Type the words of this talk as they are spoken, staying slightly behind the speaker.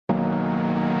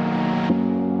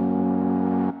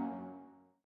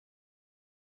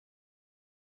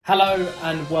Hello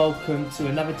and welcome to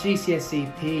another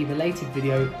GCSE PE related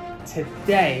video.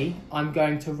 Today I'm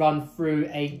going to run through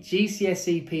a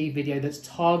GCSE PE video that's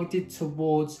targeted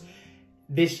towards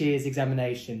this year's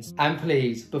examinations. And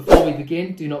please, before we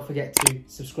begin, do not forget to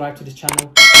subscribe to this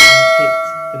channel and hit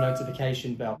the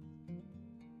notification bell.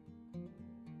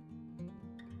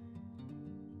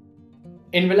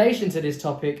 In relation to this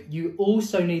topic, you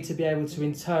also need to be able to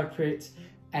interpret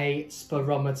a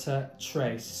spirometer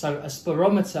trace. So a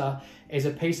spirometer is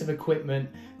a piece of equipment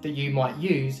that you might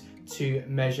use to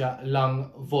measure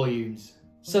lung volumes.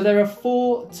 So there are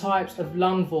four types of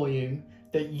lung volume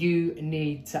that you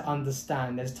need to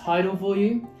understand. There's tidal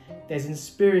volume, there's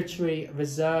inspiratory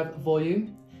reserve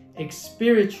volume,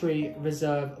 expiratory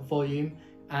reserve volume,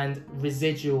 and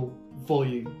residual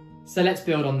volume. So let's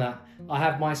build on that. I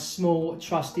have my small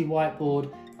trusty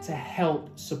whiteboard to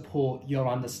help support your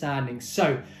understanding.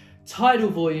 So, tidal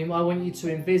volume, I want you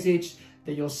to envisage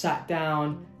that you're sat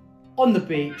down on the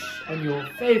beach on your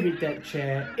favourite deck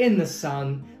chair in the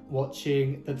sun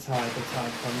watching the tide. The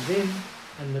tide comes in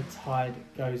and the tide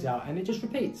goes out, and it just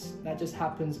repeats. That just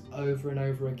happens over and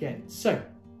over again. So,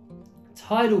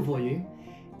 tidal volume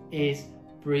is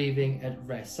breathing at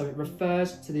rest. So it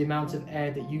refers to the amount of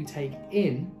air that you take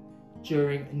in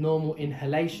during normal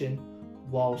inhalation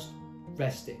whilst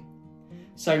resting.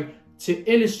 So to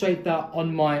illustrate that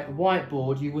on my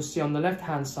whiteboard, you will see on the left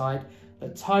hand side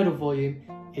that tidal volume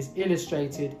is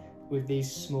illustrated with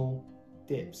these small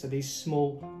dips, so these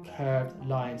small curved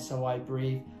lines. So I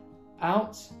breathe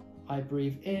out, I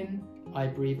breathe in, I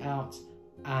breathe out,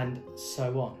 and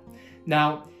so on.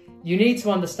 Now you need to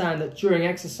understand that during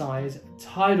exercise,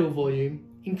 tidal volume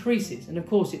increases, and of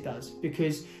course it does,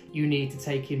 because you need to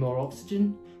take in more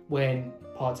oxygen when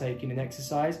partaking in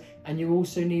exercise, and you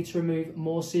also need to remove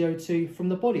more CO2 from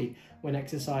the body when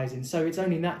exercising. So it's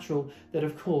only natural that,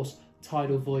 of course,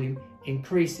 tidal volume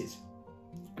increases.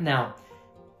 Now,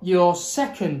 your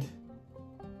second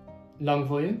lung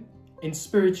volume,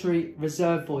 inspiratory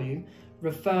reserve volume,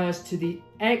 refers to the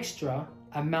extra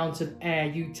amount of air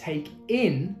you take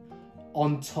in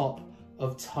on top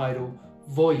of tidal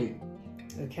volume.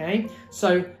 Okay,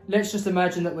 so let's just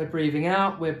imagine that we're breathing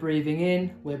out, we're breathing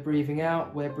in, we're breathing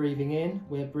out, we're breathing in,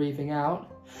 we're breathing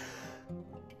out.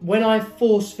 When I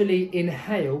forcefully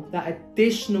inhale, that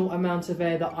additional amount of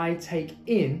air that I take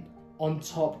in on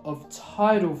top of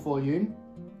tidal volume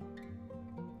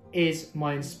is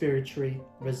my inspiratory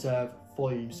reserve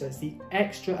volume. So it's the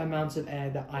extra amount of air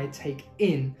that I take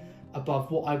in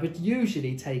above what I would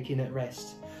usually take in at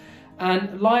rest.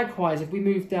 And likewise, if we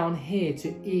move down here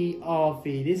to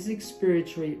ERV, this is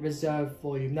expiratory reserve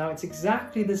volume. Now it's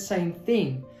exactly the same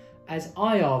thing as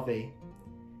IRV,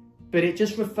 but it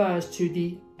just refers to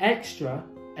the extra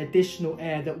additional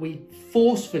air that we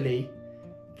forcefully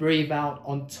breathe out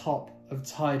on top of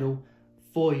tidal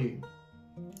volume.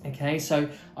 Okay, so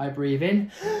I breathe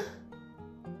in,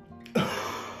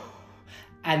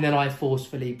 and then I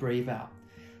forcefully breathe out.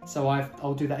 So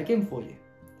I'll do that again for you.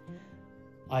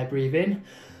 I breathe in,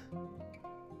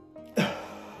 and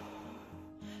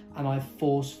I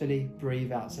forcefully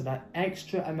breathe out. So that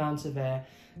extra amount of air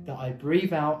that I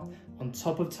breathe out on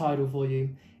top of tidal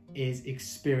volume is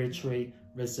expiratory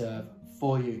reserve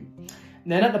volume.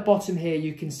 And then at the bottom here,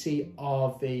 you can see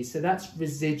RV. So that's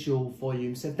residual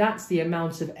volume. So that's the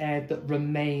amount of air that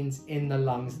remains in the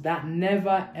lungs. That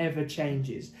never ever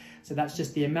changes. So that's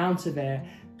just the amount of air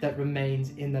that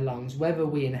remains in the lungs, whether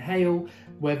we inhale,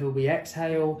 whether we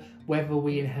exhale, whether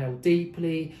we inhale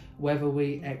deeply, whether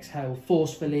we exhale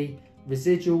forcefully.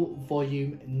 Residual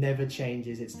volume never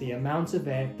changes. It's the amount of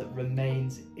air that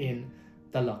remains in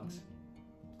the lungs.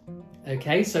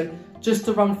 Okay, so just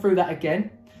to run through that again,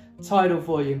 tidal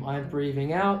volume, I'm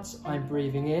breathing out, I'm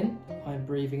breathing in, I'm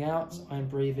breathing out, I'm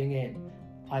breathing in.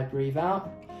 I breathe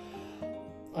out,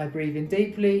 I breathe in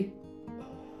deeply,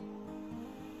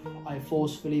 I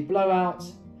forcefully blow out,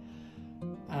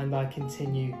 and I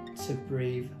continue to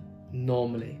breathe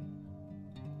normally.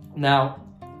 Now,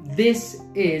 this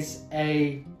is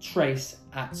a trace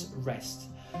at rest.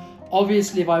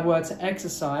 Obviously, if I were to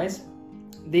exercise,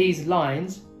 these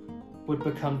lines would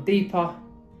become deeper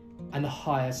and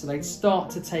higher, so they'd start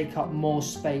to take up more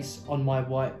space on my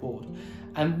whiteboard.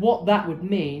 And what that would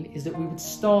mean is that we would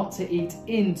start to eat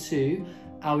into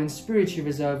our inspiratory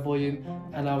reserve volume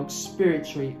and our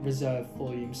expiratory reserve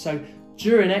volume. So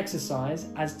during exercise,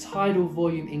 as tidal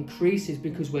volume increases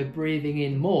because we're breathing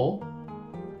in more,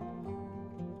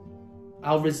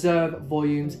 our reserve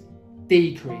volumes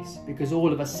decrease because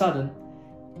all of a sudden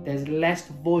there's less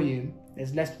volume,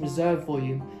 there's less reserve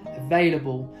volume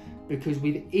available because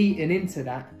we've eaten into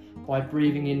that by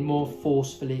breathing in more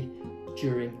forcefully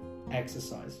during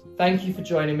exercise. Thank you for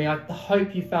joining me. I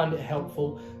hope you found it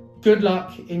helpful. Good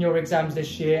luck in your exams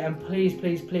this year, and please,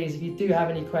 please, please, if you do have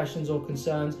any questions or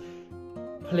concerns,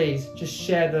 please just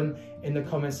share them in the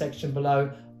comment section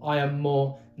below. I am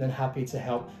more than happy to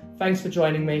help. Thanks for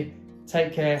joining me.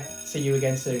 Take care. See you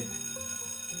again soon.